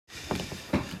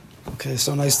Okay,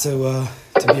 so nice to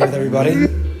be here with everybody.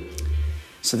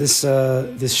 So this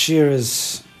shiur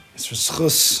is for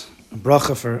schus, a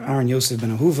bracha for Aaron Yosef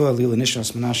ben Ahuva, Lila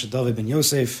Nishras Menashe David ben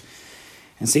Yosef,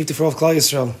 and safety for all of Klal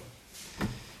Yisrael,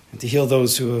 and to heal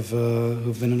those who've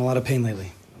been in a lot of pain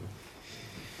lately.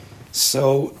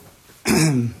 So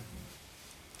I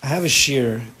have a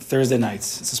shiur Thursday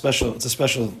nights. It's a special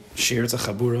shiur. It's a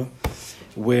chabura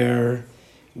where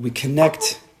we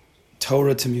connect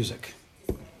Torah to music.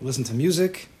 We listen to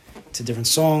music, to different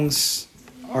songs,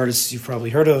 artists you've probably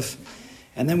heard of,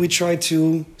 and then we try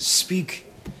to speak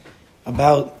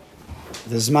about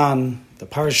the Zman, the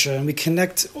Parsha, and we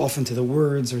connect often to the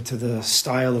words or to the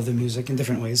style of the music in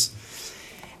different ways.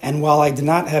 And while I did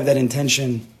not have that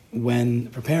intention when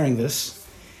preparing this,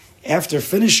 after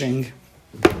finishing,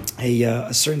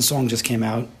 a certain song just came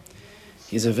out.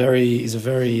 He's a very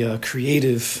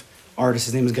creative artist.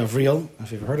 His name is Gavriel. I don't know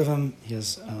if you've ever heard of him. He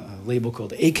has a label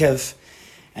called EKEV,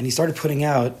 and he started putting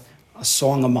out a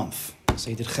song a month. So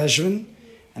he did Cheshvan,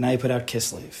 and now he put out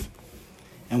Kislev.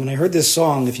 And when I heard this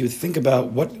song, if you would think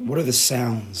about what are the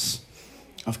sounds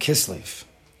of Kislev,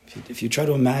 if you try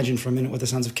to imagine for a minute what the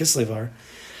sounds of Kislev are,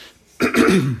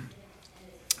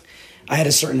 I had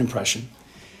a certain impression.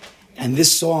 And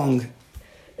this song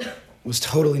was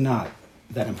totally not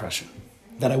that impression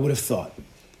that I would have thought.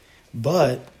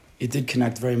 But it did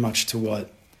connect very much to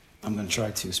what I'm going to try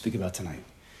to speak about tonight.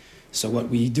 So what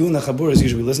we do in the Chabur is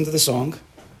usually we listen to the song,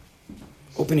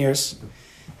 open ears,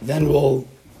 then we'll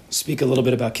speak a little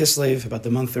bit about Kislev, about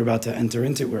the month we're about to enter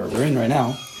into, where we're in right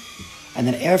now, and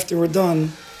then after we're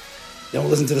done, then we'll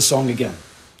listen to the song again.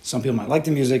 Some people might like the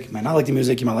music, might not like the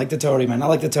music, you might like the Torah, you might not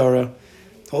like the Torah.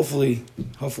 Hopefully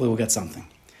we'll get something.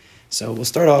 So we'll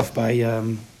start off by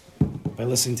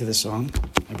listening to this song.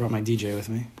 I brought my DJ with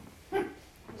me.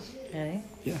 Ready?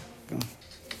 Yeah, go on.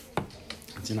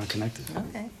 You're not connected.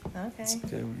 Okay. It's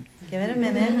okay. Give it a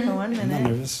minute, for 1 minute. I'm not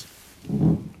nervous.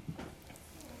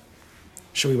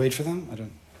 Should we wait for them? I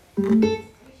don't. We're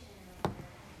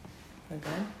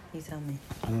good? You tell me.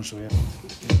 I don't know. Should we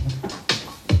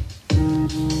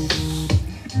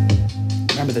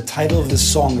Remember, the title of this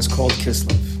song is called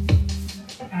Kislev.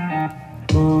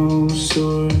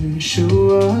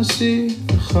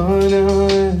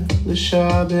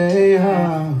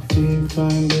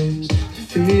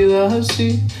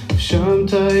 Sham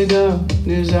taida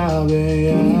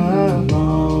nizabeya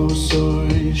Mosor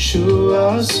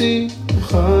Yeshuasi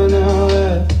Chana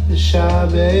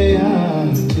Shabeya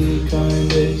Tikain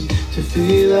Beis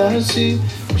Tefilasi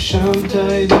Sham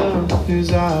taida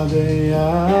nizabeya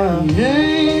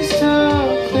Yes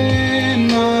Tachin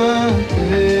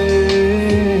Ma'beya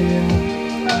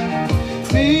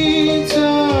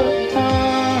Mitzah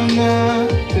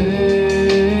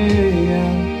Ha'Ma'beya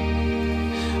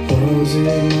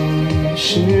Ozim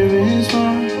Shiur is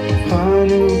one,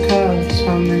 Chanukah,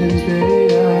 Haman's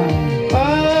Be'ah.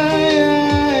 Ay,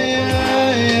 ay,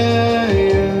 ay, ay,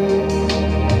 ay.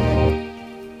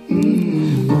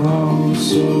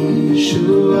 So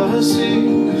Yeshuasi,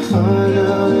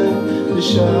 Chanukah,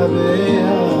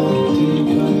 Shabe'ah.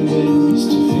 Tikain Beis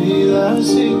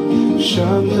Tefilasi,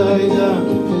 Sham taida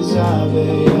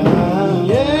nizabeya.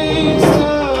 Yes,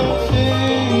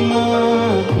 Tachin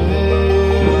Ma'beya.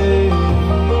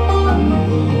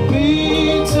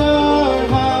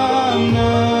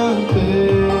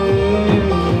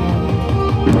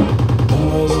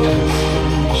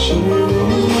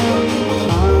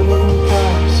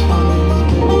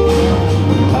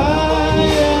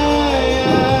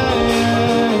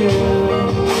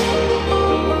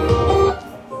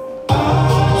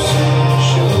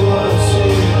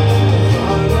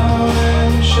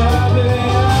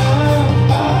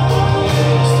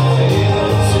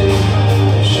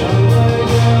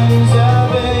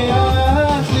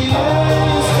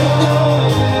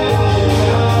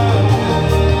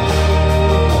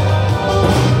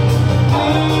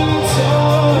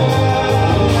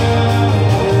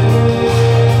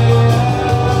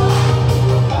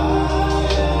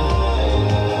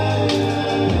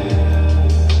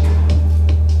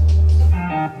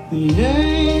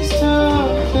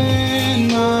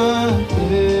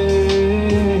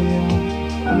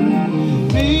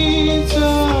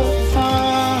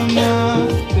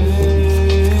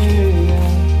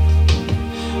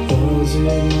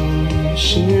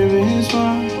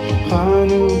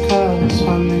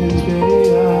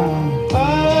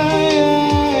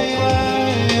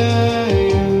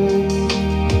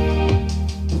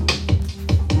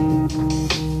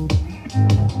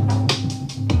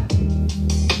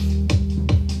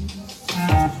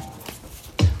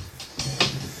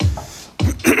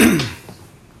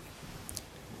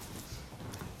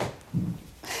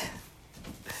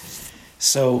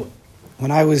 So when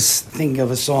I was thinking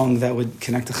of a song that would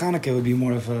connect to Chanukah, it would be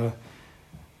more of a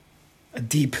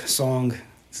deep song.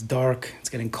 It's dark. It's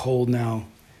getting cold now.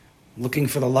 Looking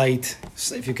for the light.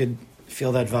 So if you could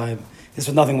feel that vibe. This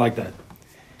was nothing like that.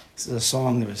 This is a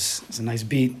song. It's a nice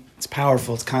beat. It's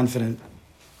powerful. It's confident.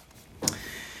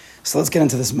 So let's get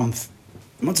into this month.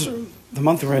 The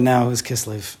month we're in now is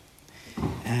Kislev.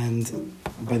 And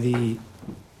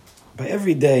by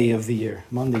every day of the year,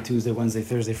 Monday, Tuesday, Wednesday,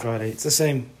 Thursday, Friday, it's the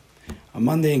same. A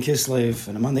Monday in Kislev,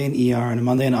 and a Monday in ER, and a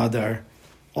Monday in Adar.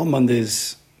 All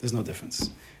Mondays, there's no difference.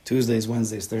 Tuesdays,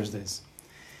 Wednesdays, Thursdays.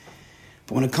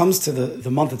 But when it comes to the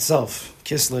month itself,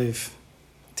 Kislev,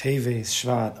 Teves,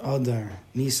 Shvat, Adar,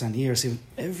 Nisan, Iyar,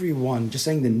 every one, just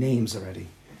saying the names already,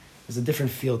 there's a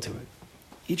different feel to it.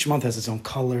 Each month has its own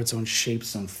color, its own shapes,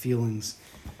 its own feelings,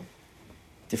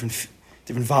 different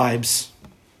vibes.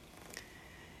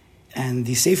 And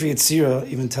the Sefer Yetzirah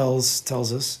even tells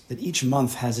us that each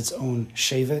month has its own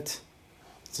shevet,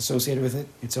 it's associated with it,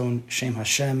 its own Shem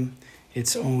Hashem,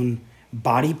 its own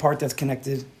body part that's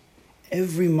connected.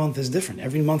 Every month is different.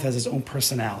 Every month has its own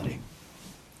personality.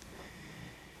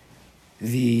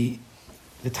 The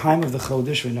time of the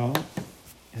Chodesh, we know,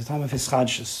 is the time of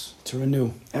Hischadshus, to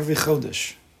renew every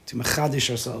Chodesh, to mechadish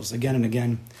ourselves again and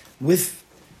again with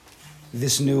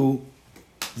these new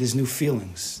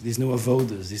feelings, these new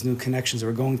avodas, these new connections that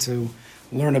we're going to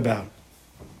learn about.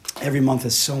 Every month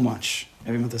has so much.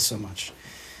 Every month has so much.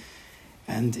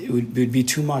 And it would be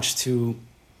too much to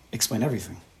explain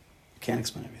everything. You can't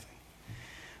explain everything.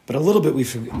 But a little bit we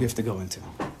have to go into.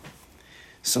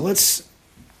 So let's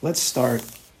start.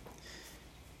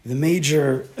 The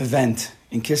major event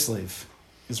in Kislev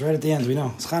is right at the end. We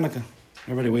know it's Chanukah.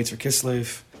 Everybody waits for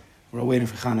Kislev. We're all waiting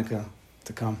for Chanukah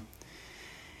to come.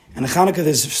 And in Chanukah,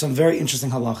 there's some very interesting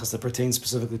halachas that pertain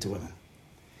specifically to women.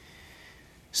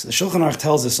 So the Shulchan Aruch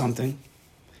tells us something.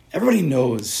 Everybody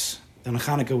knows that in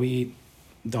Chanukah we eat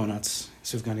donuts,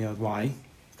 sufganiyot. Why?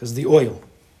 Because of the oil.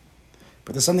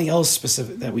 But there's something else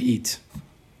specific that we eat.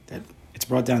 That it's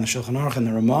brought down in the Shulchan Aruch and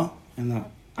the Ramah and the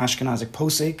Ashkenazic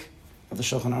posek of the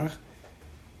Shulchan Aruch.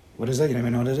 What is that? You don't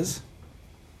even know what it is?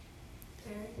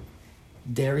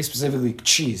 Dairy, specifically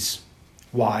cheese.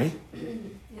 Why?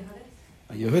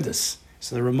 Yehudis.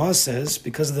 So the Ramah says,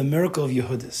 because of the miracle of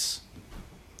Yehudis.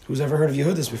 Who's ever heard of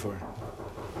Yehudis before?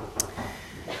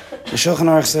 The Shulchan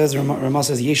Aruch says, Ramah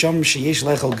says, Yesham sheyesh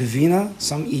lechol gevina,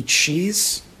 some eat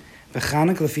cheese,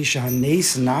 v'chanak lefi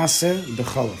shehanes nase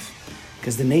b'chalav.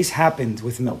 Because the nace happened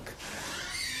with milk.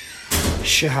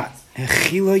 Hechila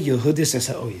Yehudis es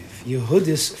ha'oyev.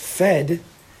 Yehudis fed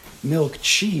milk,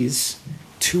 cheese,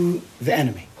 to the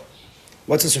enemy.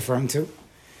 What's this referring to?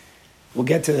 We'll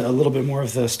get to a little bit more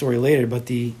of the story later, but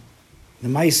the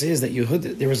mice is that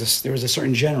Yehud, there was a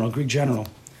certain general, a Greek general,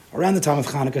 around the time of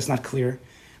Chanukah. It's not clear.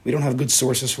 We don't have good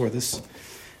sources for this,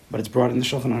 but it's brought in the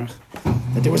Shulchan Aruch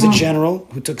that there was a general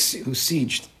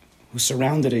who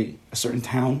surrounded a certain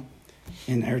town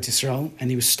in Eretz Yisrael, and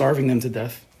he was starving them to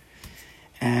death.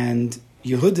 And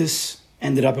Yehudis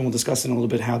ended up, and we'll discuss in a little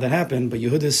bit how that happened, but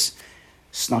Yehudis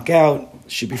snuck out.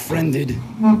 She befriended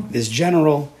this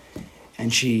general,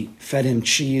 and she fed him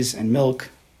cheese and milk,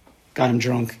 got him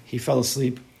drunk. He fell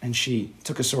asleep, and she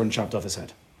took a sword and chopped off his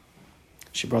head.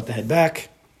 She brought the head back,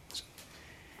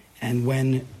 and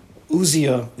when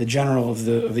Uzziah, the general of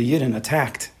the Yidden,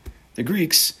 attacked the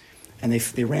Greeks, and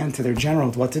they ran to their general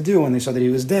with what to do, and they saw that he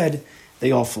was dead, they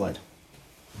all fled.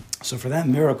 So for that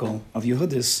miracle of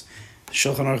Yehudis, the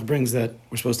Shulchan Aruch brings that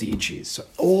we're supposed to eat cheese. So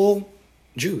all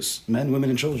Jews, men, women,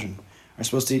 and children, are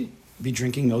supposed to be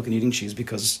drinking milk and eating cheese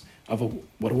because of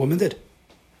what a woman did.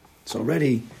 So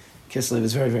already, Kislev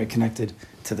is very, very connected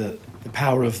to the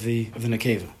power of the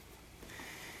EKEV.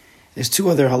 There's two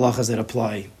other halachas that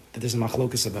apply that there's a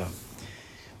machlokus about.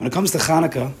 When it comes to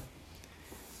Chanukah,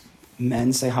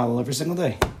 men say Hallel every single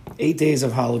day. 8 days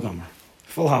of Hallel Gomer.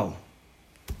 Full Hallel.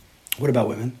 What about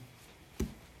women?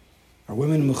 Are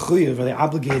women mechuyev? Are they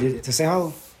obligated to say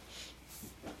Hallel?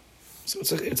 So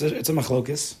it's a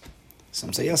machlokus.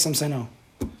 Some say yes, some say no.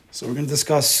 So we're going to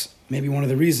discuss maybe one of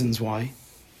the reasons why.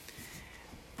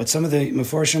 But some of the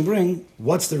Mefarshim bring,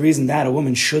 what's the reason that a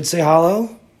woman should say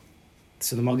Hallel?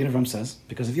 So the Magen Avraham says,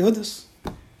 because of Yehudis.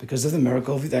 Because of the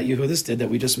miracle that Yehudis did that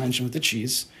we just mentioned with the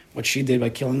cheese, what she did by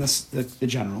killing the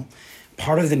general.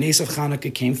 Part of the Nes of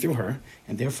Chanukah came through her,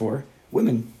 and therefore all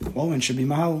women should be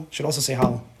Mahal, should also say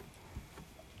Hallel.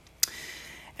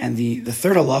 And the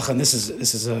third halacha, and this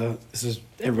is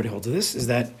everybody holds to this, is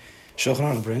that Shulchan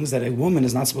Aruch brings that a woman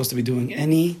is not supposed to be doing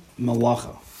any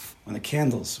malacha. When the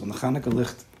Chanukah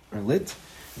licht are lit,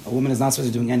 a woman is not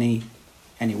supposed to be doing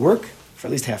any work for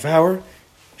at least half hour.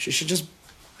 She should just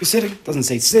You're sitting. Doesn't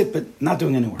say sit, but not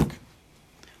doing any work.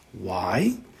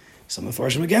 Why? Some of the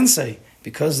Farshim again say,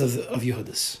 because of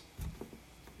Yehudis.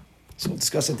 So we'll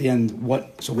discuss at the end,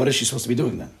 what is she supposed to be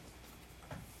doing then?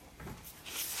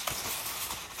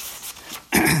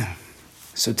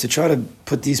 So to try to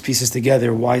put these pieces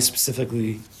together, why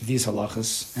specifically these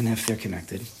halachas and if they're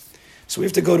connected? So we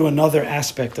have to go to another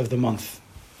aspect of the month.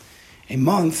 A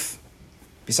month,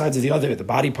 besides the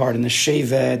body part and the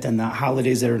shevet and the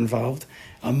holidays that are involved,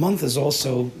 a month is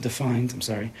also defined,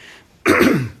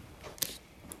 a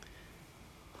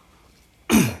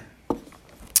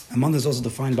month is also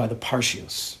defined by the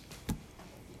parshios.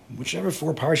 Whichever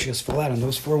 4 parshios fall out in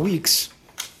those 4 weeks,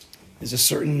 there's a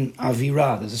certain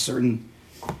avirah, there's a certain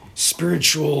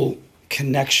spiritual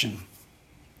connection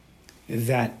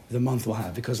that the month will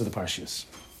have because of the parshios.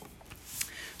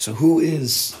 So who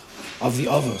is, of the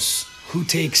avos, who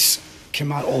takes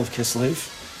Kemat all of Kislev?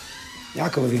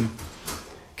 Yaakov Avinu.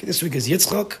 Okay, this week is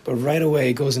Yitzchak, but right away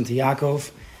it goes into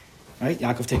Yaakov. Right?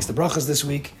 Yaakov takes the brachas this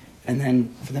week, and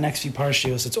then for the next few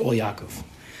parshios, it's all Yaakov.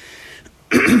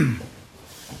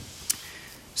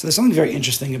 So there's something very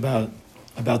interesting about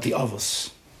the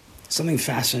avos. Something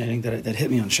fascinating that hit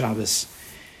me on Shabbos.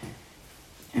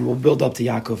 And we'll build up to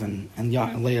Yaakov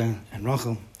and Leah and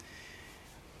Rachel.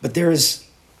 But there is,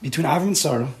 between Avram and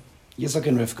Sarah, Yitzchak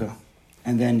and Rivka,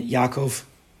 and then Yaakov,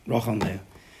 Rachel and Leah,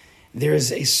 there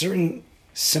is a certain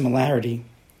similarity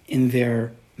in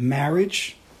their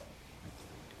marriage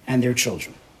and their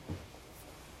children.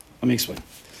 Let me explain.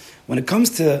 When it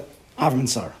comes to Avram and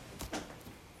Sarah,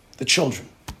 the children,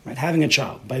 right, having a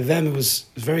child, by them it was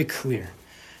very clear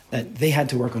that they had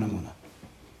to work on Amunah.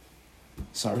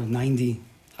 Sarah was 90,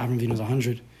 Avram Avinu was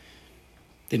 100.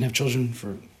 Didn't have children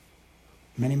for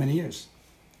many, many years.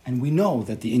 And we know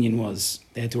that the Inyan was,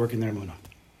 they had to work in their Amunah.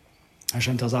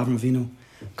 Hashem tells Avram Avinu,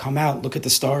 come out, look at the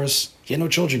stars. He had no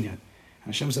children yet.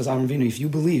 And Hashem says, Avram Avinu, if you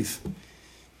believe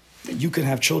that you can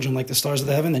have children like the stars of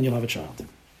the heaven, then you'll have a child.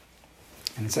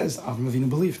 And it says, Avram Avinu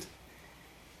believed.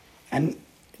 And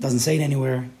it doesn't say it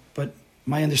anywhere, but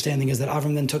my understanding is that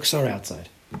Avram then took Sarah outside.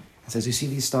 And says, you see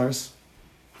these stars?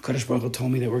 HaKadosh Baruch Hu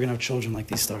told me that we're going to have children like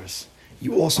these stars.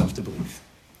 You also have to believe.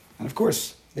 And of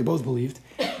course, they both believed.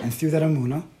 And through that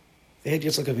Amunah, they had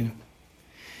Yitzchak Avinu.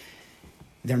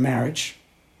 Their marriage,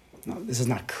 now this is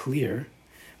not clear,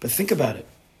 but think about it.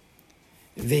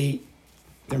 They're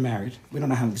married. We don't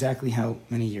know exactly how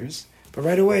many years. But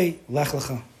right away, Lech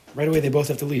Lecha. Right away, they both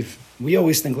have to leave. We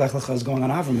always think Lech Lecha is going on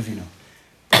Avram Avinu.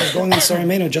 But it's going on Sarah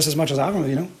Imenu just as much as Avram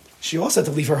Avinu. She also had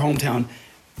to leave her hometown,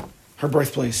 her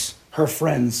birthplace, her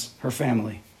friends, her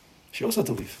family. She also had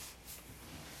to leave.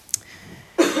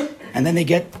 And then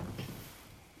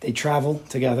they travel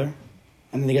together,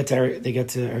 and then they get to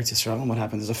Eretz Yisrael, and what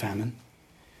happens is a famine.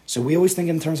 So we always think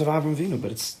in terms of Avram Avinu,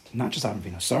 but it's not just Avram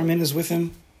Avinu. Sarah Imenu is with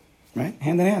him, right,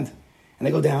 hand in hand. And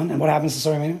they go down, and what happens to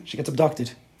Sarah Imenu? She gets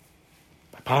abducted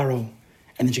by Paro,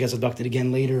 and then she gets abducted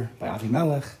again later by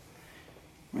Avimelech.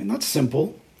 Right? Not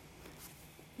simple.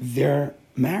 Their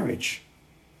marriage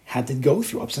had to go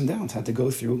through ups and downs, had to go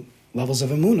through levels of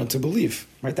emunah to believe.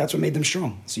 Right? That's what made them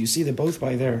strong. So you see that both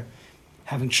by their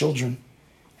having children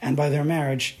and by their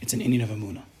marriage, it's an inyan of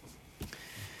emunah.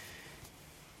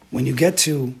 When you get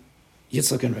to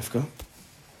Yitzchak and Rivka,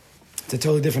 it's a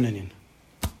totally different inyan.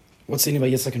 What's the inyan by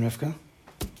Yitzchak and Rivka?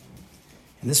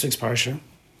 In this week's parsha,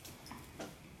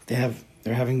 they're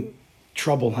having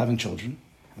trouble having children.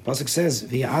 The pasuk says,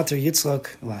 "V'ya'ater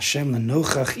Yitzchak l'Hashem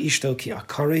l'nochach ishto ki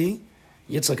akari."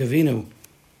 Yitzchak Avinu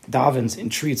davens,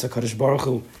 entreats HaKadosh Baruch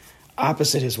Hu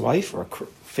opposite his wife or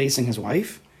facing his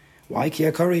wife. Why ki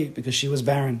akari? Because she was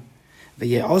barren.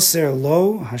 V'ye'oser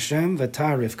lo Hashem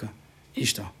v'tar Rivka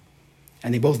ishto,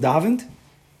 and they both davened,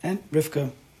 and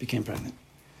Rivka became pregnant.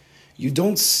 You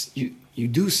do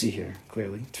see here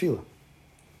clearly tefillah.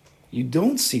 You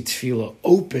don't see tefillah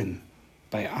open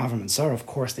by Avram and Sarah. Of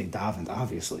course they davened,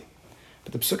 obviously.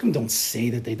 But the Pesukim don't say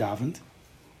that they davened.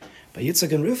 By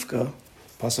Yitzchak and Rivka,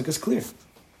 Pasuk is clear.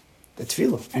 The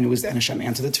tefillah. And Hashem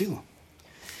answered the tefillah.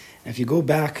 And if you go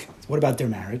back, what about their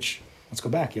marriage? Let's go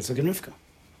back, Yitzchak and Rivka.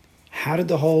 How did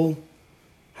the whole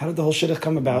shidduch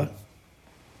come about?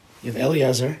 You have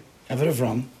Eliezer, Eved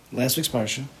Avram, last week's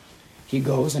parsha. He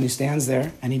goes and he stands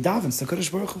there and he davens to Kadosh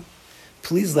Baruch Hu.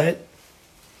 Please let,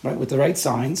 right, with the right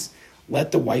signs,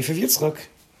 let the wife of Yitzchak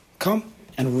come.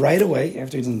 And right away,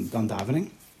 after he's done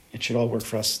davening, it should all work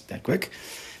for us that quick,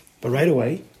 but right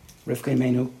away, Rivka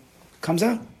Imenu comes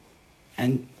out.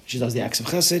 And she does the acts of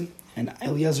chesed, and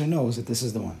Eliezer knows that this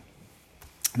is the one.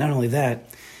 Not only that,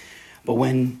 but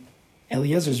when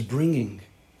Eliezer's bringing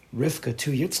Rivka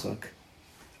to Yitzchak,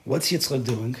 what's Yitzchak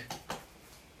doing?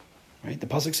 Right? The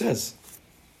pasuk says,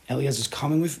 Eliezer is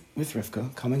coming with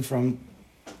Rivka, coming from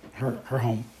her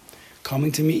home,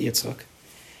 coming to meet Yitzchak.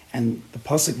 And the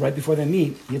pasuk right before they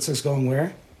meet, Yitzchak's going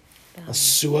where? A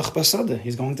suach basada.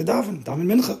 He's going to daven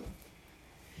mincha.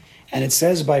 And it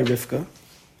says by Rivka,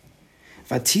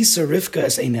 Vatisa Rivka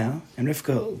es einah, and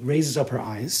Rivka raises up her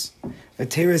eyes.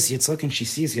 Vateres Yitzchak, and she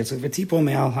sees Yitzchak. Vatipo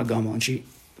me'al hagamal,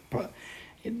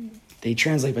 and they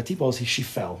translate Vatipo as she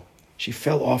fell. She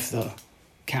fell off the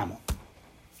camel.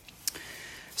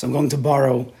 So I'm going to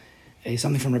borrow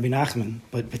something from Rabbi Nachman.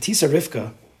 But Vatisa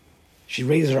Rivka, she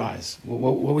raised her eyes. What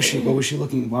was she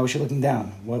looking? Why was she looking down?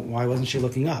 Why wasn't she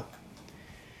looking up?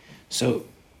 So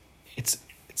it's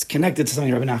connected to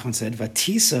something Rabbi Nachman said.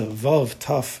 Vatisa vav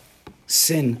taf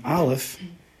sin aleph.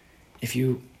 If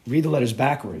you read the letters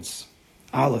backwards,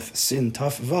 aleph sin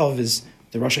taf vav is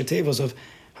the Rashi Tevos of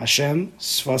Hashem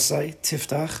svasai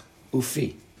tiftach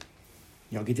ufi.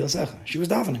 Yalgit Yalsecha. She was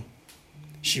davening.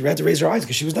 She had to raise her eyes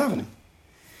because she was davening.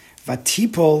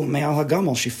 Vatipol me'al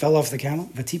hagamol. She fell off the camel.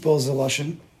 Vatipol is a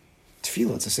lashon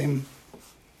tefillah. It's the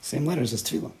same letters as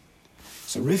tefillah.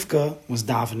 So Rivka was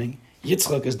davening.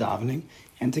 Yitzchak is davening,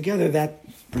 and together that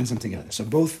brings them together. So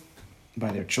both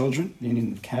by their children,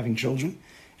 having children,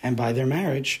 and by their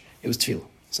marriage, it was tefillah.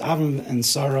 So Avram and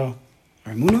Sarah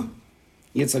are Emunah.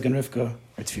 Yitzchak and Rivka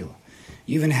are tefillah.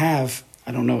 You even have,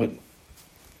 I don't know it,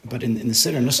 but in the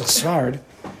Siddur, Nusach Svard,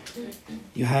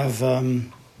 you have, I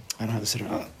don't have the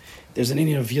Siddur. There's an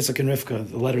Indian of Yitzchak and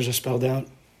Rivka. The letters are spelled out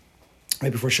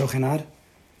right before Shochanad.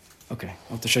 Okay,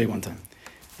 I'll have to show you one time.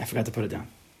 I forgot to put it down.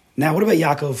 Now, what about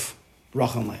Yaakov,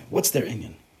 Rachel, and Leah? What's their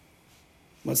Indian?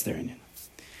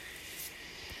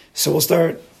 So we'll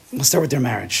start with their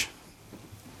marriage.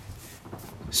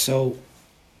 So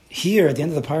here at the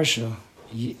end of the parsha,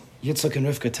 Yitzchak and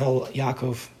Rivka tell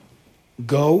Yaakov,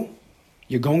 go,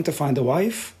 you're going to find a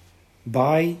wife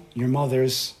by your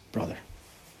mother's brother.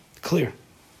 Clear.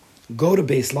 Go to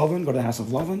Beis Lavan, go to the house of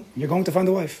Lavan, you're going to find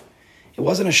a wife. It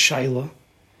wasn't a shaila.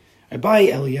 By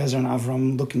Eliezer and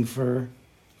Avram looking for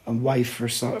a wife for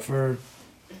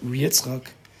Yitzchak.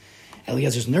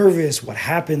 Eliezer's nervous. What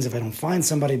happens if I don't find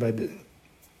somebody by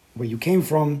where you came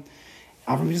from?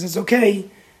 Avram says, okay,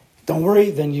 don't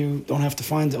worry, then you don't have to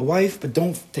find a wife, but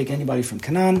don't take anybody from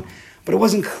Canaan. But it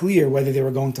wasn't clear whether they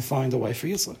were going to find a wife for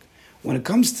Yitzchak. When it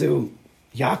comes to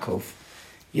Yaakov,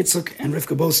 Yitzchak and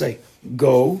Rivka both say,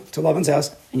 go to Lavan's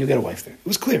house and you'll get a wife there. It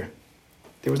was clear.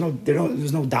 There was no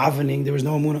davening, there was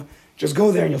no emunah. Just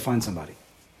go there and you'll find somebody.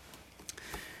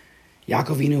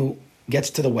 Yaakov Avinu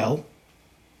gets to the well.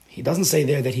 He doesn't say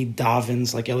there that he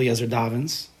davens like Eliezer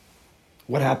davens.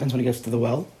 What happens when he gets to the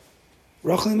well?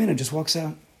 Rachel Imena just walks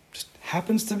out. Just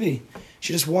happens to be.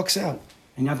 She just walks out.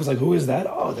 And Yaakov's like, who is that?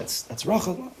 Oh, that's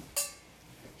Rachel.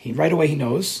 Right away he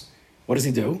knows. What does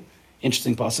he do?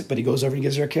 Interesting pasuk, but he goes over and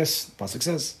gives her a kiss. The pasuk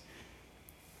says.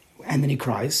 And then he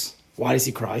cries. Why does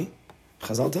he cry?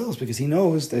 Chazal tells because he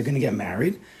knows they're going to get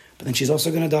married, but then she's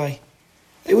also going to die.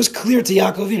 It was clear to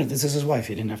Yaakov, this is his wife.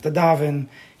 He didn't have to daven.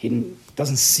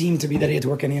 Doesn't seem to be that he had to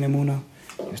work any in emunah.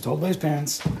 He was told by his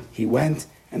parents. He went,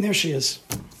 and there she is.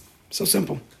 So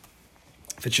simple.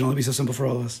 If it should only be so simple for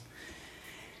all of us.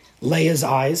 Leah's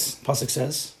eyes, pasuk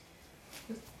says,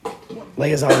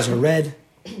 Leah's eyes are red,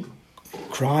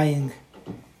 crying.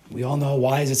 We all know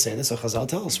why does it say this. So Chazal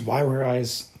tell us why were her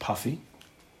eyes puffy.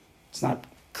 It's not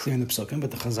clear in the psukim,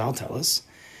 but the Chazal tell us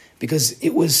because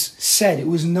it was said, it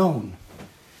was known.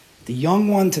 The young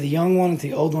one to the young one, to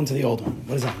the old one to the old one.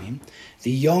 What does that mean?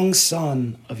 The young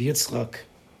son of Yitzchak,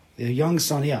 of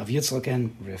Yitzchak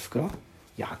and Rivka,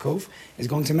 Yaakov, is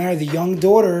going to marry the young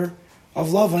daughter of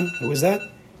Lavan. Who is that?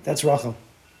 That's Rachel.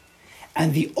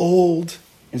 And the old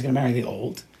is going to marry the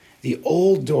old. The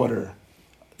old daughter,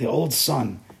 the old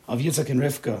son of Yitzchak and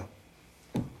Rivka,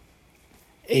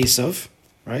 Esav,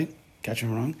 right? Catch me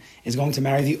wrong, is going to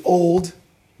marry the old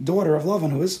daughter of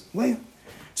Lavan, who is Leah.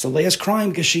 So Leah's crying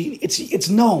because it's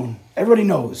known. Everybody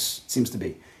knows, it seems to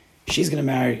be. She's going to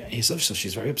marry Esav, so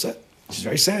she's very upset. She's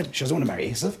very sad. She doesn't want to marry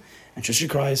Esav. And so she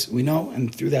cries. We know,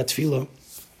 and through that tefillah,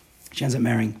 she ends up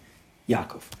marrying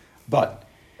Yaakov. But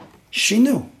she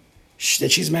knew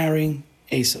that she's marrying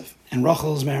Esav, and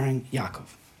Rachel is marrying Yaakov.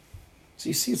 So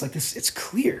you see, it's like this, it's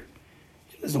clear.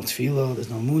 There's no tefillah, there's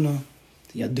no emunah,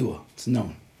 the yadua, it's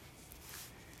known.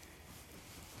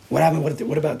 What happened?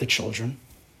 What about the children?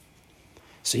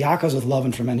 So Yaakov's with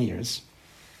Lavan for many years.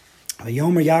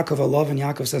 Yomer Yaakov Lavan,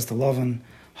 Yaakov says to Lavan,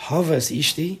 Havas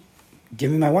ishti,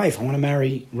 give me my wife. I want to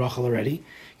marry Rachel already.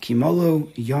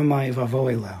 Kimolu yomai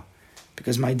vavoela,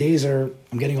 because my days I'm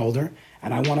getting older,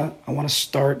 and I want to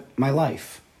start my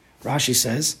life. Rashi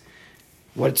says,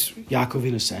 what's Yaakov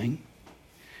Avinu saying?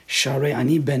 Sharei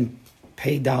ani ben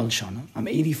Pei Dal Shana. I'm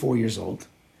 84 years old.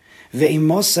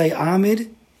 Ve'imosei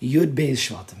Amid Yud Beis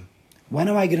Shvatim. When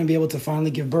am I going to be able to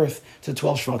finally give birth to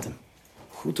 12 Shvatim?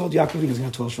 Who told Yaakov he was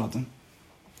going to have 12 Shvatim?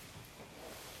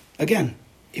 Again,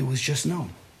 it was just known.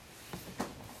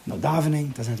 No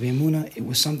davening, doesn't have to be emunah. It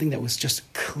was something that was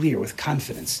just clear with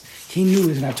confidence. He knew he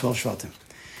was going to have 12 Shvatim.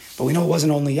 But we know it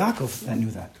wasn't only Yaakov that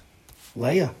knew that.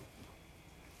 Leah,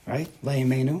 right? Leah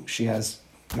Meinu, she has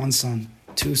one son,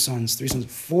 two sons, three sons,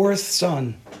 fourth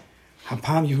son,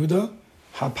 Hapam Yehuda,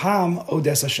 Hapam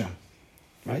Odes Hashem.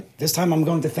 Right? This time I'm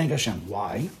going to thank Hashem.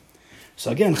 Why? So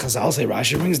again, Chazal say,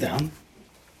 Rashi brings down,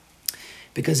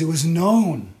 because it was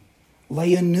known,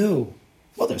 Leah knew,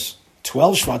 well, there's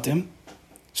 12 Shvatim,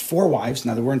 there's 4 wives,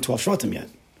 now there weren't 12 Shvatim yet.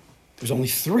 There was only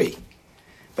 3.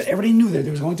 But everybody knew that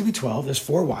there was going to be 12, there's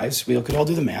 4 wives, we could all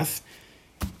do the math.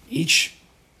 Each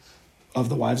of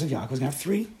the wives of Yaakov was going to have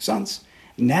 3 sons.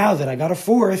 Now that I got a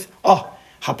 4th,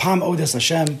 Hapam Odes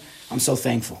Hashem, I'm so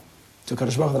thankful to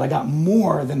Kadosh Baruch Hu that I got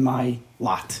more than my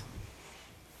lot.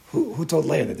 Who told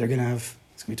Leah that they're going to have,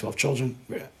 it's going to be 12 children?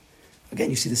 Again,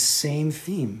 you see the same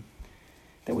theme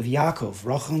that with Yaakov,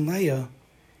 Rachel and Leah,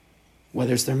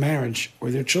 whether it's their marriage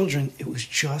or their children, it was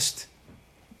just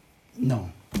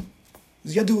known. It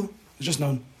was Yadua. It was just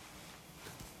known.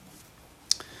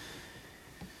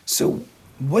 So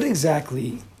what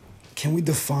exactly can we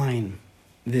define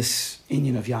this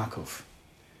inyan of Yaakov?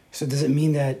 So does it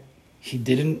mean that he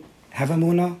didn't have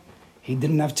emunah? He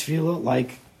didn't have tefillah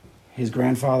like his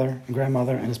grandfather and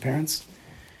grandmother and his parents?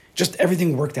 Just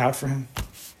everything worked out for him?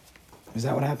 Is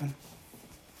that what happened?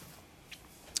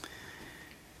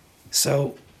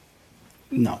 So,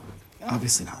 no,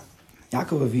 obviously not.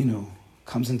 Yaakov Avinu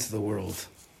comes into the world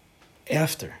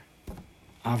after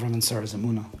Avram and Sarah's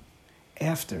emunah,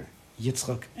 after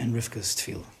Yitzchak and Rivka's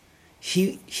tefillah.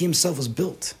 He himself was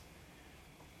built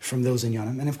from those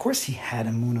inyanim, and of course he had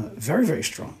emunah very, very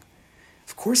strong.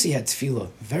 Of course he had tefillah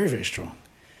very, very strong.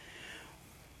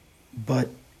 But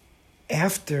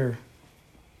after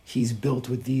he's built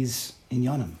with these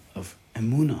inyanim of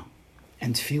emunah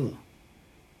and tefillah,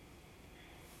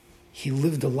 he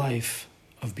lived a life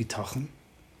of bitachon,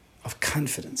 of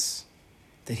confidence,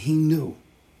 that he knew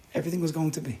everything was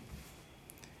going to be.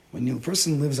 When a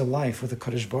person lives a life with a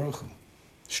Kadosh Baruch Hu,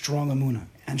 strong emunah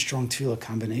and strong tefillah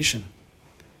combination,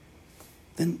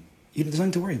 then there's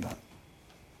nothing to worry about.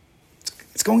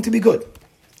 It's going to be good,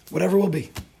 whatever it will be.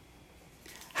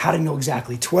 How to know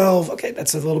exactly 12? Okay,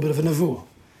 that's a little bit of a nevuah.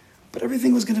 But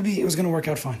everything was going to work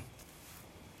out fine.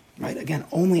 Right? Again,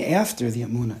 only after the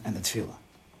emunah and the tefillah.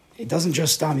 It doesn't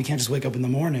just stop. You can't just wake up in the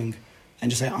morning and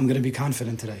just say, I'm going to be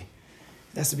confident today.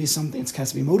 It has to be something. It has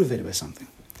to be motivated by something.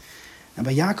 And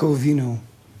by Yaakov Avinu,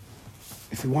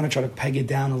 if we want to try to peg it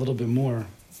down a little bit more,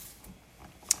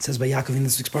 it says by Yaakov in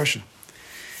this week's parsha,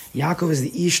 Yaakov is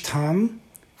the Ish Tam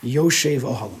Yoshev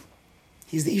Ohalim.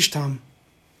 He's the Ish Tam.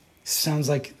 Sounds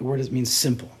like the word means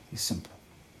simple. He's simple.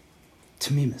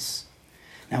 Tamimis.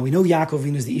 Now we know Yaakov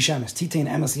Avinu is the Ish Emes. Titein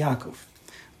Emes Yaakov.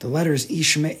 The letters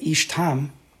Ish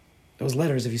Tam, those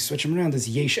letters, if you switch them around, is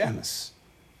Yesh Emes.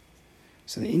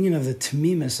 So the inyan of the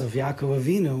Tamimis of Yaakov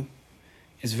Avinu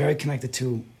is very connected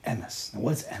to Emes. Now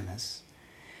what's Emes?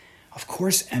 Of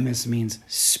course Emes means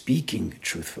speaking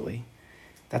truthfully.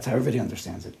 That's how everybody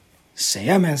understands it. Say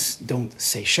Emes, don't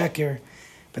say Sheker.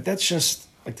 But that's just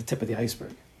like the tip of the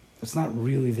iceberg. That's not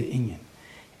really the inyan.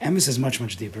 Emes is much,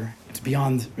 much deeper. It's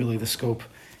beyond really the scope.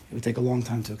 It would take a long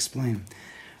time to explain.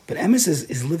 But Emes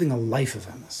is living a life of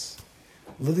Emes.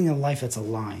 Living a life that's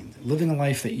aligned. Living a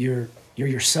life that you're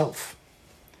yourself.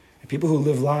 And people who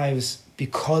live lives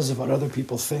because of what other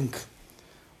people think,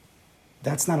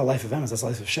 that's not a life of Emes, that's a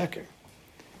life of Sheker.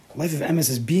 A life of Emes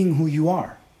is being who you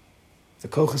are. The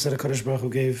kochas that HaKadosh Baruch Hu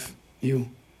gave you.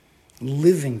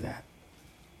 Living that.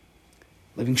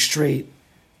 Living straight.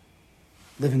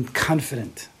 Living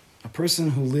confident. A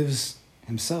person who lives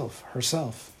himself,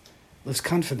 herself, lives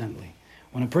confidently.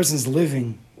 When a person's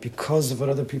living because of what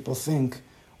other people think,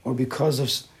 or because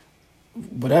of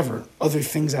whatever, other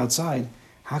things outside,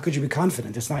 how could you be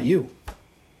confident? It's not you.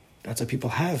 That's why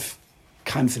people have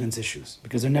confidence issues,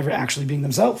 because they're never actually being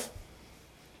themselves.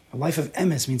 A life of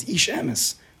emes means ish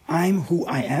emes. I'm who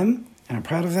I am, and I'm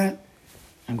proud of that.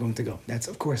 I'm going to go. That's,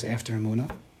 of course, after emunah, and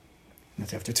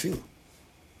that's after tefillah.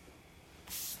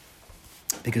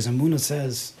 Because emunah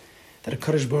says that a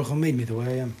Kadosh Baruch Hu made me the way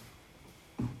I am.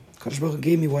 Kadosh Baruch Hu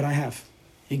gave me what I have.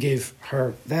 He gave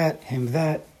her that, him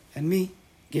that, and me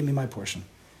gave me my portion.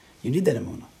 You need that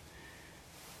emunah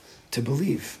to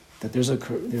believe that there's a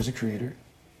creator,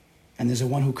 and there's a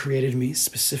one who created me,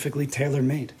 specifically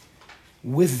tailor-made.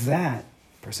 With that,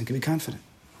 a person can be confident.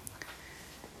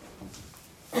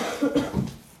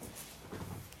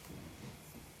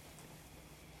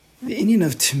 The Indian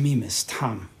of Tamimis,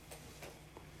 Tam.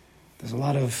 There's a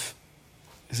lot of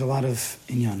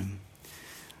inyanim.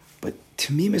 But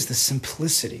Tamimis, the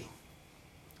simplicity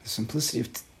of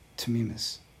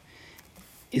Tamimis,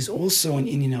 is also an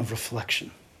Indian of reflection.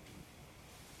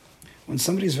 When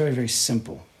somebody is very, very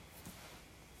simple,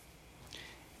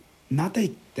 not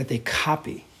that they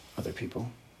copy other people,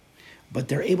 but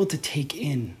they're able to take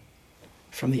in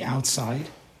from the outside,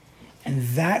 and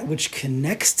that which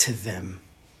connects to them,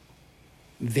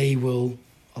 they will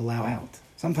allow out.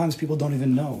 Sometimes people don't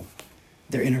even know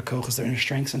their inner kochos, their inner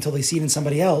strengths, until they see it in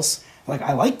somebody else. Like,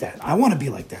 I like that. I want to be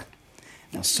like that.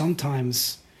 Now,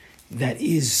 sometimes that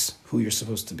is who you're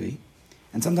supposed to be.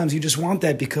 And sometimes you just want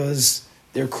that because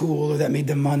they're cool or that made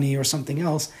them money or something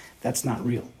else. That's not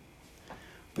real.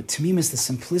 But Tamimis, the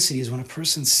simplicity, is when a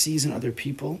person sees in other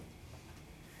people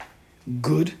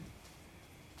good,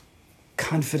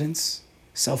 confidence,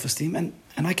 self-esteem, and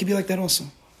I could be like that also.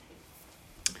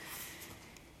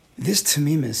 This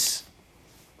Tamimis,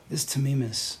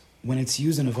 when it's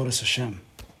used in Avodas Hashem,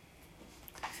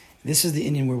 this is the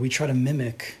Indian where we try to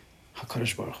mimic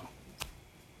HaKadosh Baruch Hu.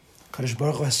 HaKadosh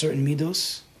Baruch Hu has certain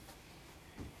midos,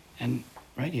 and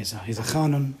right, he's a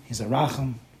Chanun, he's a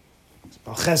Racham, he's a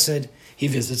Bal Chesed, he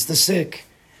visits the sick.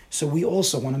 So we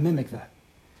also want to mimic that.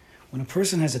 When a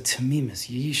person has a Tamimis,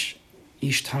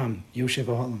 Yish Tam, Yoshev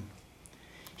Ha'olam,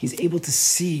 he's able to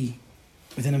see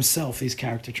within himself these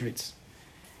character traits.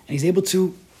 And he's able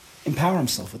to empower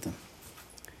himself with them.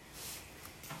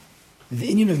 The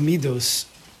Indian of Midos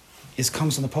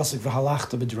comes from the pasuk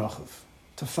V'halachta b'drachav,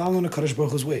 to follow in HaKadosh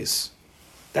Baruch Hu's ways.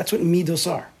 That's what Midos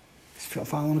are.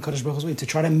 Following HaKadosh Baruch Hu's way, to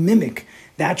try to mimic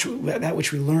that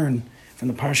which we learn from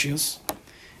the Parshios.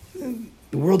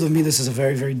 The world of Midos is a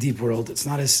very, very deep world. It's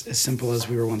not as simple as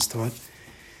we were once taught.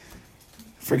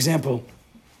 For example,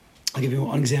 I'll give you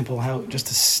one example how, just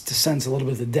to sense a little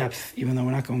bit of the depth, even though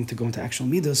we're not going to go into actual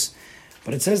Midos,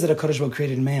 but it says that HaKadosh Baruch Hu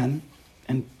created man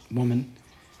and woman,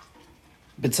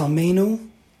 B'tzalmeinu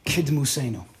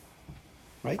kidmuseinu.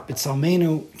 Right? B'tzalmeinu,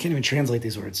 you can't even translate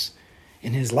these words.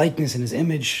 In his likeness, in his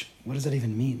image, what does that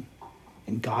even mean?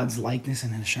 In God's likeness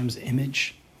and in Hashem's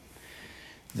image?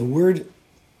 The word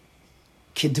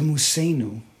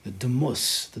kidmuseinu, the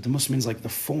demus means like the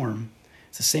form,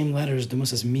 it's the same letter as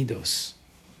demus as midos.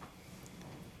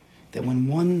 That when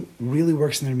one really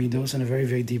works in their midos in a very,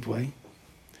 very deep way,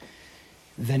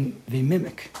 then they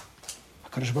mimic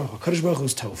HaKadosh Baruch Hu. HaKadosh Baruch Hu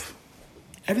is tov.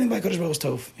 Everything by HaKadosh Baruch Hu is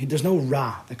tov. There's no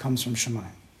ra that comes from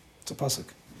Shemayim. It's a pasuk.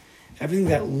 Everything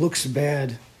that looks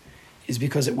bad is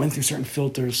because it went through certain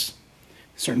filters,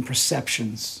 certain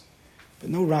perceptions. But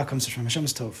no ra comes from Hashem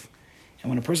is tov. And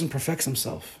when a person perfects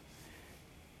himself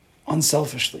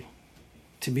unselfishly,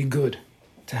 to be good,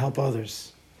 to help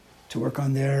others, to work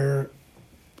on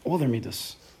all their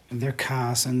midas, and their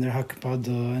kas, and their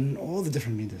hakpada, and all the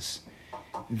different midas,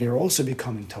 they're also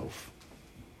becoming tov.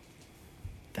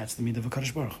 That's the midah of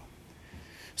HaKadosh Baruch Hu.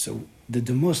 So the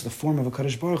demus, the form of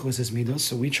HaKadosh Baruch Hu, is his midos,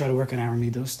 so we try to work on our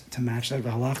midos to match that,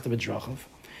 v'halachta b'drachav.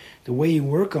 The way you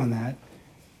work on that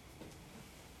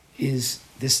is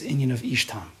this inyan of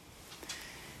ishtam.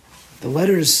 The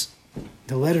letters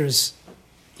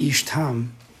ishtam,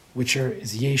 which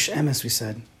is yesh emes, we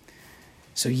said.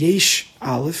 So yesh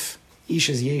aleph, ish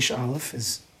is yesh aleph,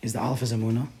 is the aleph is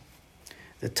emunah.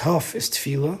 The taf is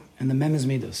tefillah, and the mem is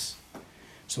midos.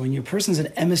 So when your person's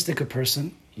an emistic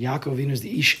person, Yaakov Avinu is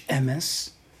the ish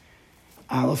emes,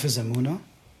 aleph is emunah,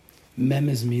 mem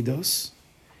is midos,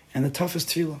 and the taf is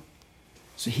tefillah.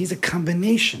 So he's a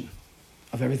combination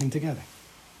of everything together.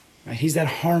 Right? He's that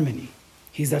harmony.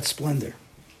 He's that splendor.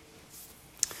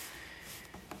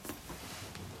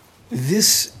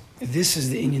 This is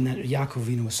the inyan that Yaakov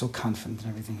Avinu was so confident in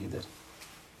everything he did.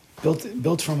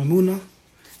 Built from emunah,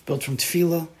 built from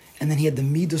tefillah, and then he had the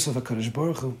midos of HaKadosh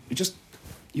Baruch Hu. You just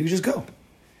go.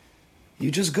 You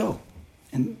just go.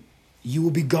 And you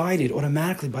will be guided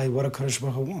automatically by what HaKadosh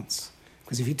Baruch Hu wants.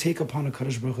 Because if you take upon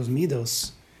HaKadosh Baruch Hu's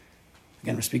midos,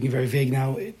 again, we're speaking very vague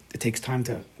now, it takes time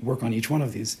to work on each one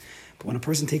of these. But when a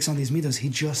person takes on these midos, he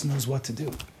just knows what to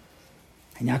do.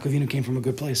 And Yaakov Avinu came from a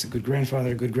good place, a good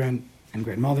grandfather, a good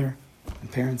grandmother,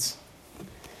 and parents.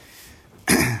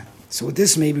 So with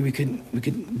this, maybe we could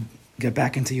get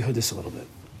back into Yehudis a little bit.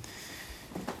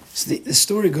 So the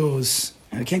story goes,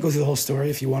 and I can't go through the whole story.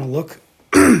 If you want to look,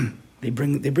 they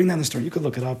bring down the story. You could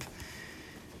look it up.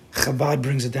 Chabad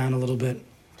brings it down a little bit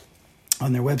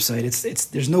on their website. It's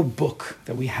there's no book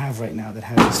that we have right now that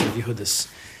has this of Yehudis.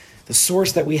 The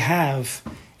source that we have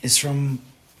is from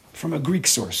a Greek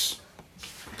source.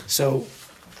 So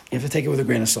you have to take it with a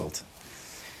grain of salt.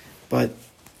 But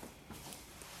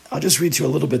I'll just read to you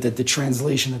a little bit the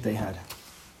translation that they had.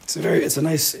 It's a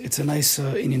nice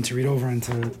Indian to read over and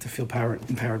to feel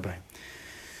empowered by.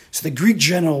 So the Greek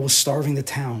general was starving the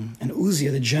town, and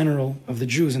Uzziah, the general of the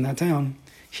Jews in that town,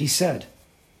 he said,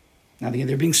 now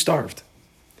they're being starved.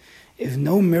 If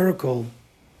no miracle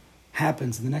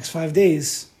happens in the next 5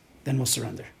 days, then we'll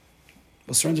surrender.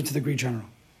 We'll surrender to the Greek general.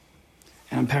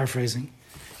 And I'm paraphrasing.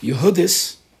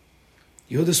 Yehudis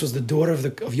was the daughter of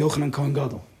Yochanan Kohen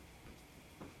Gadol.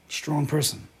 Strong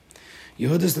person.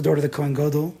 Yehudis, the daughter of the Kohen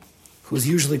Gadol, who was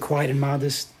usually quiet and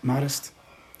modest,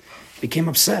 became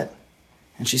upset.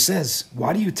 And she says,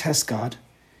 why do you test God,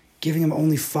 giving him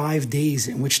only 5 days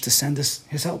in which to send us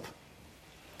his help?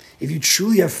 If you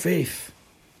truly have faith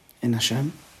in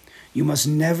Hashem, you must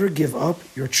never give up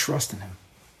your trust in him.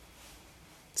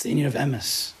 It's the Indian of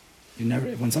emes.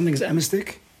 When something is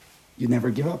emistic, you never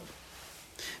give up.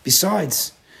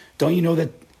 Besides, don't you know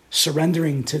that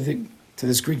surrendering to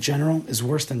this Greek general is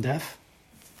worse than death?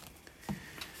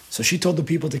 So she told the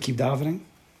people to keep davening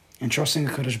and trusting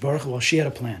HaKadosh Baruch Hu while she had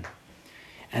a plan.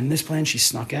 And in this plan, she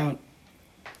snuck out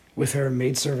with her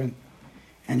maidservant,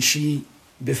 and she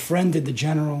befriended the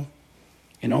general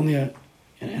in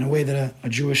a way that a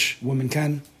Jewish woman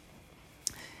can.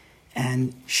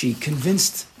 And she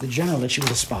convinced the general that she was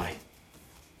a spy.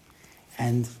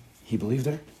 And he believed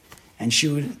her. And she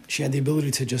had the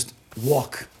ability to just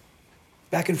walk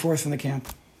back and forth in the camp.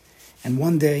 And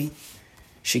one day,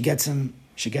 she gets him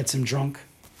drunk.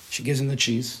 She gives him the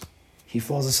cheese. He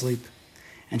falls asleep.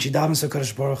 And she davens to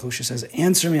HaKadosh Baruch Hu. She says,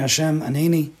 answer me, Hashem,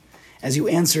 Aneni, as you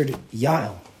answered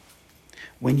Yael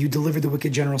when you delivered the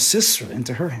wicked general Sisera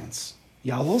into her hands.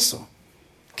 Yael also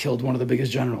killed one of the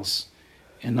biggest generals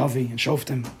in Navi and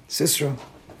Shoftim, Sisera.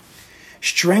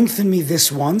 Strengthen me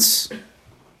this once,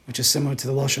 which is similar to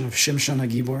the Lashon of Shimshon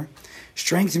HaGibor.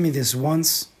 Strengthen me this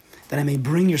once, that I may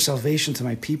bring your salvation to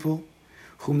my people,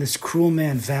 whom this cruel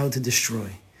man vowed to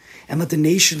destroy. And let the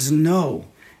nations know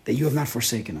that you have not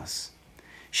forsaken us.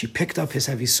 She picked up his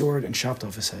heavy sword and chopped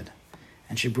off his head.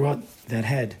 And she brought that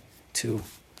head to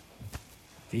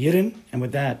the Yidden, and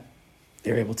with that,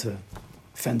 they were able to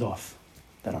fend off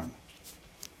that army.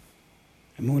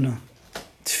 Emunah,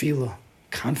 tefillah,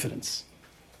 confidence.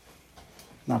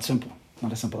 Not simple,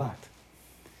 not a simple act.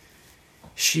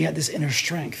 She had this inner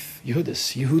strength,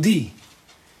 Yehudi.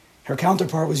 Her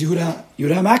counterpart was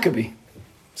Yehuda Maccabee,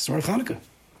 story of Chanukah,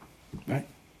 right?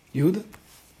 Yehuda.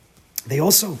 They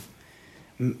also,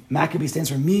 Maccabee stands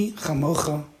for Mi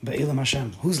Chamocha Be'elam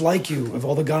Hashem. Who's like you of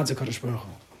all the gods of Kadosh Baruch Hu?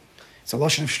 It's a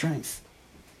lashon of strength.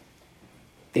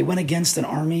 They went against an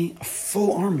army, a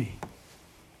full army.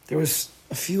 There was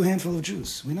a few handful of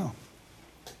Jews, we know.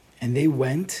 And they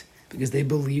went because they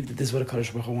believed that this is what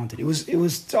Kadosh Baruch Hu wanted. It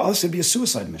was to us, it'd be a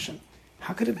suicide mission.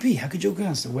 How could it be? How could you go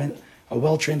against a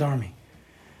well-trained army?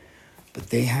 But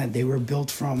they were built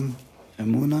from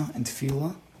emunah and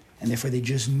tefillah, and therefore they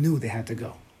just knew they had to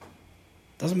go.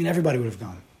 Doesn't mean everybody would have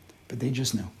gone, but they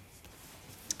just knew.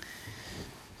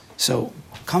 So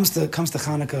comes to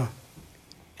Chanukah,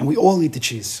 and we all eat the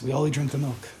cheese. We all drink the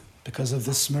milk because of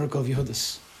this miracle of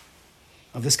Yehudis,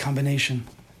 of this combination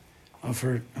of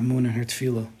her emunah, her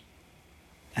tefillah,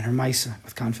 and her maisa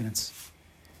with confidence.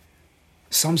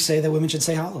 Some say that women should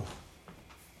say Hallel.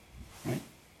 Right?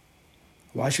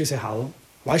 Why should we say Hallel?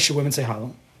 Why should women say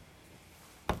Hallel?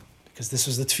 Because this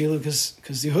was the tefillah,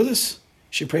 because Yehudis,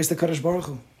 she praised the Kadosh Baruch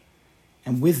Hu.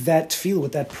 And with that tefillah,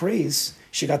 with that praise,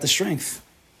 she got the strength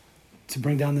to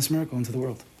bring down this miracle into the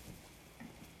world.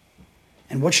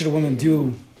 And what should a woman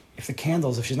do if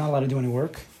she's not allowed to do any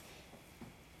work?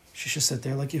 She should sit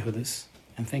there like Yehudis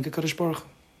and thank the Kadosh Baruch Hu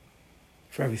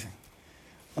for everything.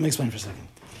 Let me explain for a second.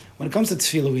 When it comes to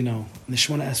tefillah, we know in the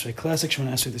Shemona Esrei, classic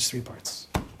Shemona Esrei, there's 3 parts.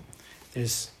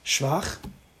 There's shvach,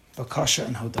 bakasha,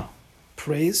 and hodah.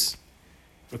 Praise,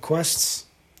 requests,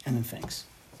 and then thanks.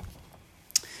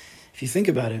 If you think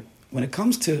about it, when it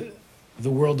comes to the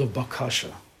world of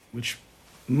bakasha, which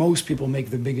most people make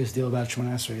the biggest deal about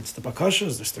Shemona Esrei, it's the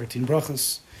bakashas, there's 13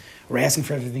 brachas, we're asking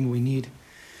for everything we need.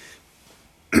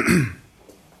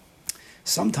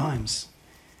 Sometimes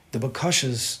the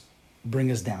bakashas bring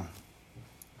us down.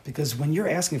 Because when you're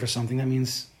asking for something, that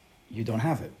means you don't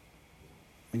have it.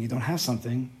 When you don't have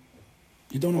something,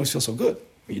 you don't always feel so good,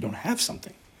 or you don't have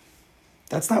something.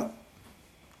 That's not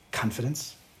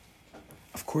confidence.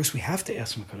 Of course, we have to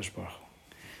ask from HaKadosh Baruch Hu.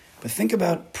 But think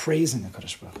about praising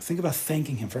HaKadosh Baruch Hu. Think about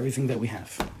thanking him for everything that we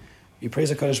have. You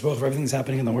praise HaKadosh Baruch Hu for everything that's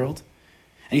happening in the world,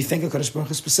 and you thank HaKadosh Baruch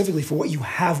Hu specifically for what you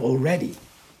have already.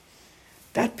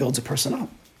 That builds a person up.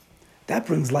 That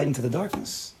brings light into the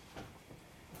darkness.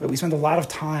 But we spend a lot of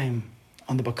time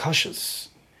on the bakashas,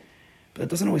 but it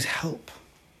doesn't always help.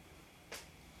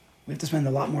 We have to spend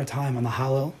a lot more time on the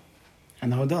Hallel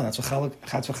and the Hodah. That's what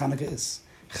Chanukah is.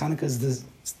 Chanukah is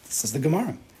this is the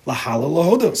Gemara. La Hallel la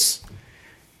Hodos. We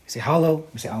say Hallel,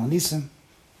 we say Al Nisim.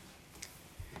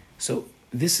 So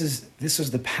this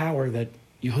is the power that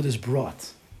Yehuda's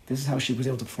brought. This is how she was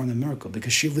able to perform the miracle,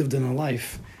 because she lived in a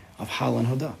life of Hallel and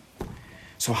Hodah.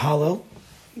 So Hallel,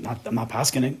 I'm not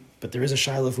paskening, but there is a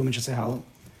shiur if women should say Hallel.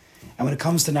 And when it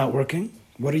comes to not working,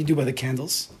 what do you do by the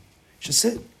candles? You should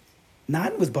sit.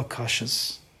 Not with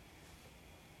bakashas.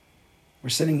 We're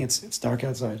sitting, it's dark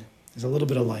outside. There's a little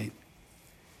bit of light.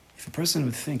 If a person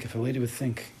would think, if a lady would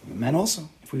think, men also,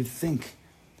 if we would think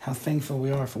how thankful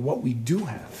we are for what we do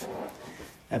have,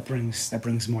 that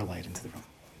brings more light into the room.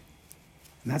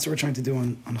 And that's what we're trying to do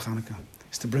on Chanukah,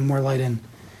 is to bring more light in.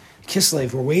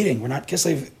 Kislev, we're waiting. We're not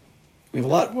Kislev. We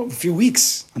have a few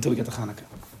weeks until we get to Chanukah.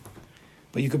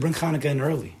 But you could bring Chanukah in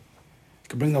early. You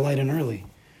could bring the light in early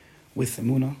with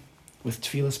emunah, with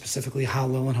tefillah, specifically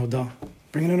Hallel and Hodah.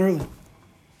 Bring it in early.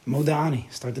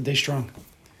 Moda'ani, start the day strong.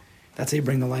 That's how you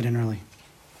bring the light in early.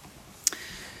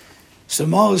 So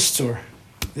Ma'oz Tzur,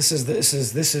 this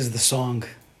is the song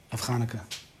of Chanukah.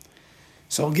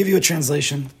 So I'll give you a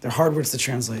translation. They're hard words to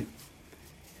translate.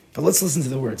 But let's listen to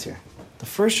the words here.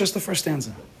 Just the first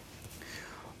stanza.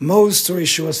 Ma'oz Tzur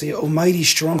Yeshuasi, O mighty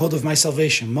stronghold of my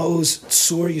salvation. Ma'oz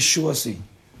Tzur Yeshuasi.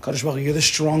 Kadosh Baruch Hu, you're the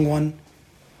strong one.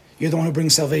 You're the one who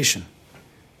brings salvation.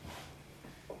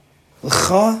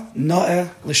 L'cha na'eh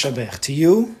l'shabech. To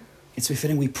you, it's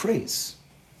befitting we praise.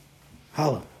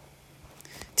 Hallel.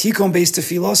 Tikkun beis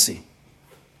tefilasi.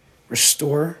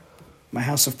 Restore my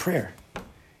house of prayer.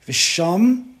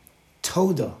 V'sham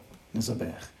toda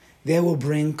nizabech. There will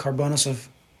bring karbanos of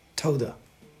toda.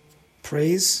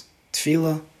 Praise,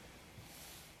 tefillah,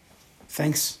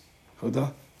 thanks,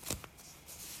 hoda.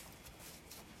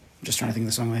 I'm just trying to think of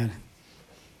the song in my head.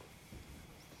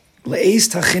 Le'ez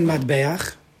tachin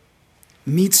madbeach,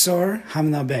 mitzar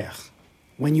hamnabeach.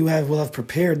 When you will have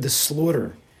prepared the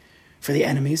slaughter for the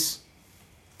enemies.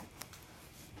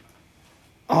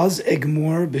 Az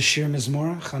egmor b'shir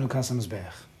mizmor Chanukah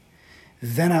hamizbeach.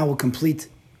 Then I will complete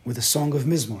with a song of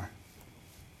mizmor,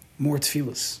 more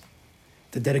tefillas,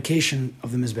 the dedication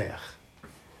of the mizbeach.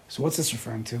 So what's this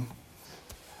referring to?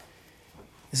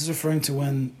 This is referring to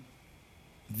when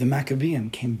the Maccabean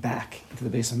came back into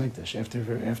the Beis HaMikdash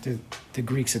after the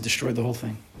Greeks had destroyed the whole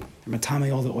thing. They were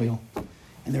matame all the oil,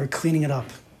 and they were cleaning it up,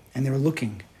 and they were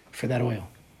looking for that oil.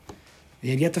 They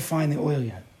had yet to find the oil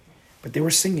yet, but they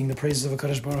were singing the praises of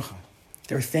HaKadosh Baruch Hu.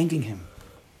 They were thanking him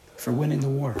for winning the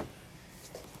war.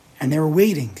 And they were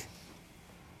waiting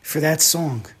for that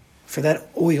song, for that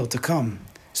oil to come,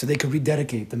 so they could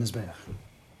rededicate the Mizbeach.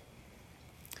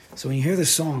 So when you hear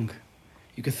this song,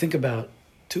 you could think about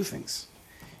two things.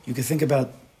 You could think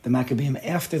about the Maccabean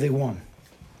after they won,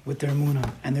 with their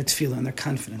emunah and their tefillah and their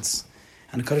confidence,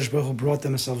 and HaKadosh Baruch Hu brought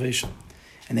them a salvation.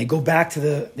 And they go back to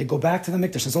the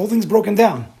Mikdash. This whole thing's broken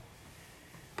down,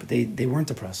 but they weren't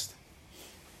depressed.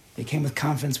 They came with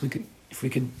confidence. If we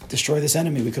could destroy this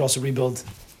enemy, we could also rebuild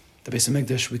the Beis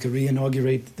HaMikdash. We could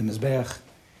re-inaugurate the Mizbeach.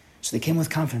 So they came with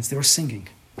confidence. They were singing.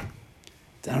 I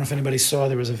don't know if anybody saw,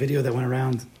 there was a video that went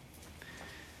around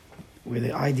where the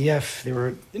IDF, they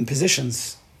were in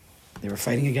positions. They were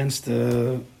fighting against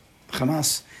the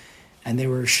Hamas, and they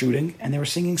were shooting, and they were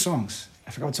singing songs.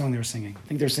 I forgot what song they were singing. I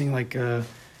think they were singing I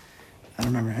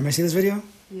don't remember. Anybody see this video?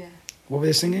 Yeah. What were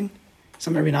they singing?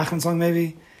 Some Rabbi Nachman song,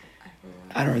 maybe?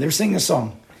 I don't remember. They were singing a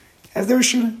song as they were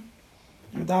shooting.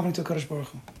 They were davening to HaKadosh Baruch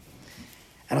Hu.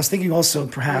 And I was thinking also,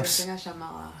 perhaps... Was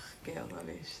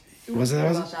it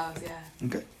that? Was it? Yeah.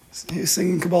 Okay. He was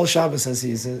singing Kabbalah Shabbos as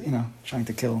he's, trying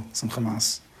to kill some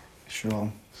Hamas. Should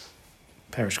all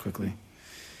perish quickly.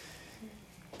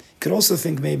 Could also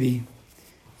think maybe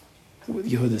with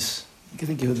Yehudis. You could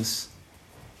think Yehudis,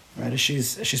 right? As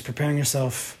she's preparing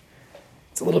herself,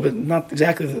 it's a little bit not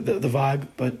exactly the vibe,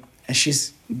 but as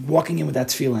she's walking in with that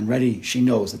tefillah, ready, she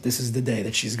knows that this is the day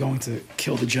that she's going to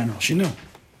kill the general. She knew,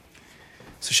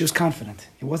 so she was confident.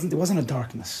 It wasn't a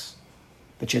darkness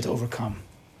that she had to overcome.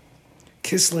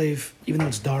 Kislev, even though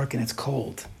it's dark and it's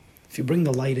cold, if you bring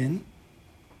the light in,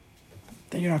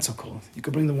 then you're not so cold. You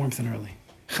could bring the warmth in early.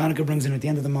 Chanukah brings in at the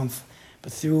end of the month,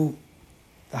 but through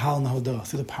the Hal and the Hodah,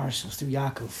 through the Parshas, through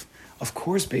Yaakov, of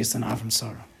course based on Avram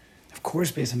Sarah, of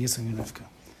course based on Yitzchak and Rivka.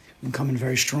 We can come in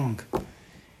very strong.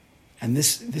 And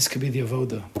this could be the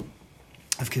avoda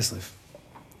of Kislev.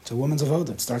 It's a woman's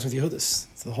avoda. It starts with Yehudis.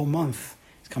 It's the whole month.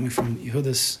 It's coming from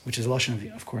Yehudis, which is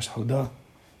Lashon of course, Hodah,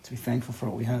 to be thankful for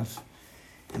what we have.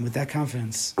 And with that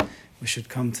confidence, we should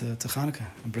come to Chanukah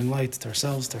and bring light to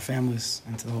ourselves, to our families,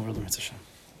 and to the whole world of Mitzvah.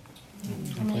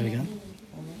 Can I play it again?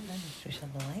 Should we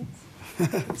shut the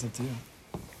lights? It's up to you.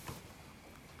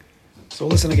 So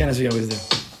listen again as we always do.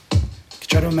 You can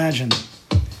try to imagine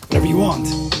whatever you want.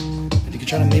 And you can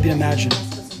try to maybe imagine.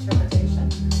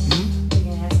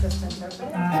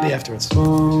 Maybe afterwards.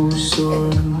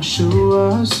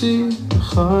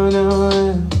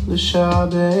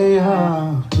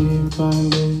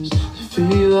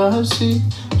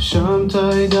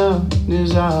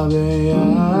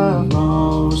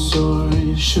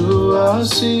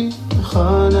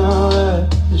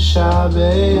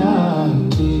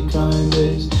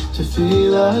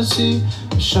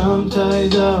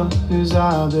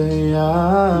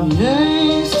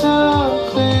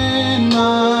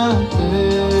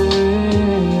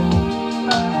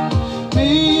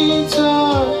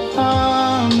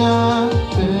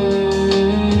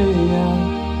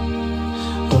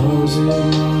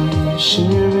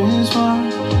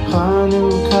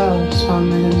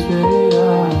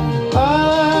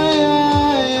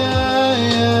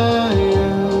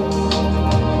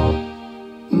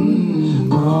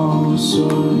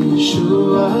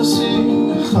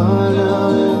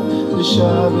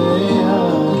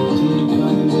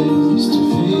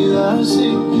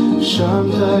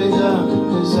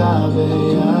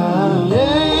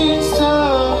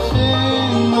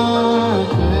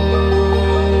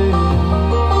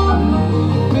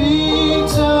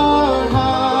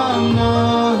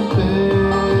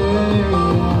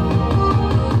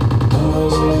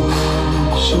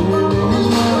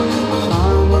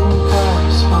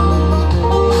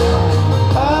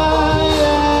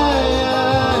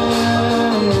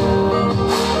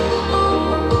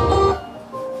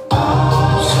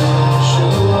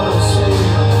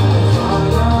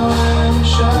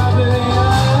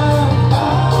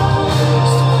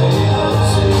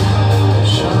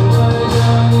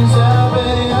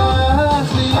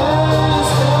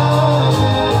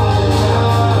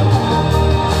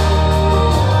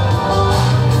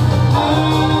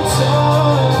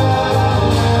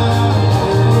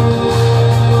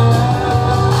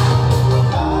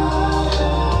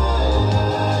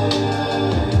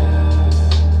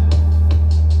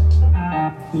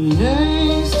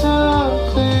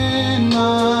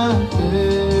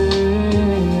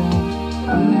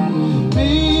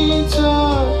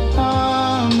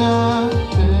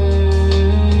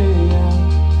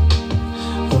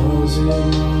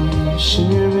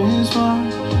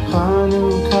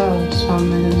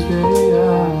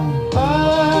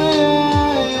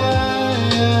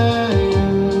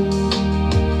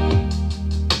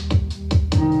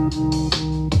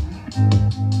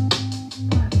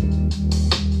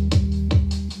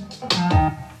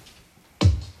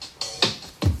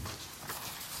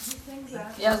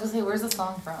 Yeah, I was gonna say, where's the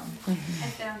song from? I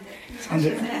found it. It's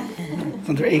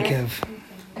under EKEV.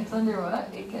 It's under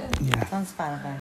what? EKEV? Yeah. It's on Spotify.